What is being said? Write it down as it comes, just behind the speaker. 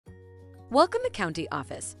Welcome to County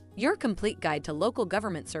Office, your complete guide to local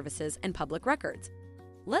government services and public records.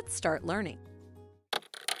 Let's start learning.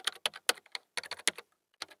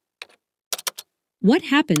 What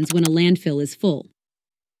happens when a landfill is full?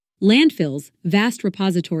 Landfills, vast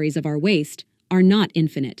repositories of our waste, are not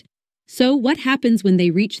infinite. So what happens when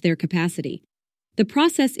they reach their capacity? The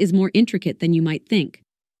process is more intricate than you might think.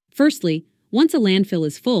 Firstly, once a landfill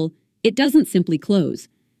is full, it doesn't simply close.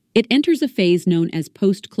 It enters a phase known as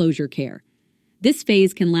post-closure care. This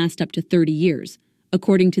phase can last up to 30 years,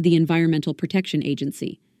 according to the Environmental Protection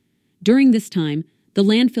Agency. During this time, the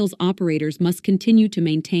landfill's operators must continue to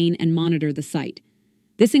maintain and monitor the site.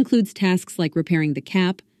 This includes tasks like repairing the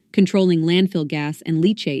cap, controlling landfill gas and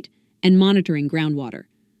leachate, and monitoring groundwater.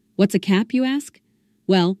 What's a cap, you ask?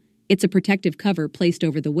 Well, it's a protective cover placed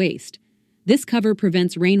over the waste. This cover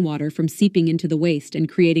prevents rainwater from seeping into the waste and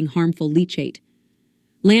creating harmful leachate.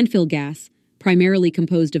 Landfill gas, primarily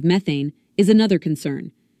composed of methane, is another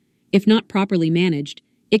concern. If not properly managed,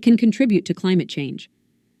 it can contribute to climate change.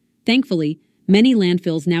 Thankfully, many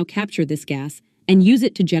landfills now capture this gas and use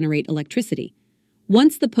it to generate electricity.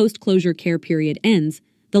 Once the post-closure care period ends,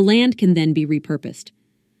 the land can then be repurposed.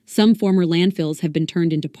 Some former landfills have been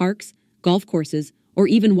turned into parks, golf courses, or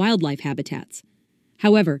even wildlife habitats.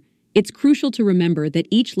 However, it's crucial to remember that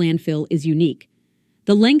each landfill is unique.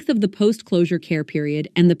 The length of the post-closure care period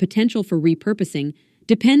and the potential for repurposing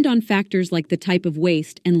depend on factors like the type of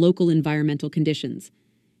waste and local environmental conditions.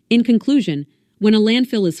 In conclusion, when a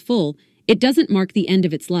landfill is full, it doesn't mark the end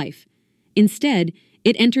of its life. Instead,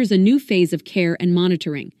 it enters a new phase of care and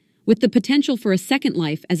monitoring, with the potential for a second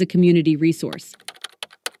life as a community resource.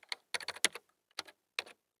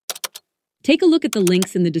 Take a look at the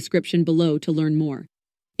links in the description below to learn more.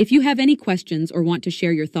 If you have any questions or want to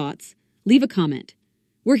share your thoughts, leave a comment.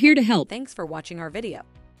 We're here to help. Thanks for watching our video.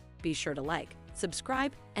 Be sure to like,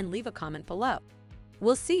 subscribe, and leave a comment below.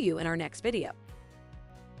 We'll see you in our next video.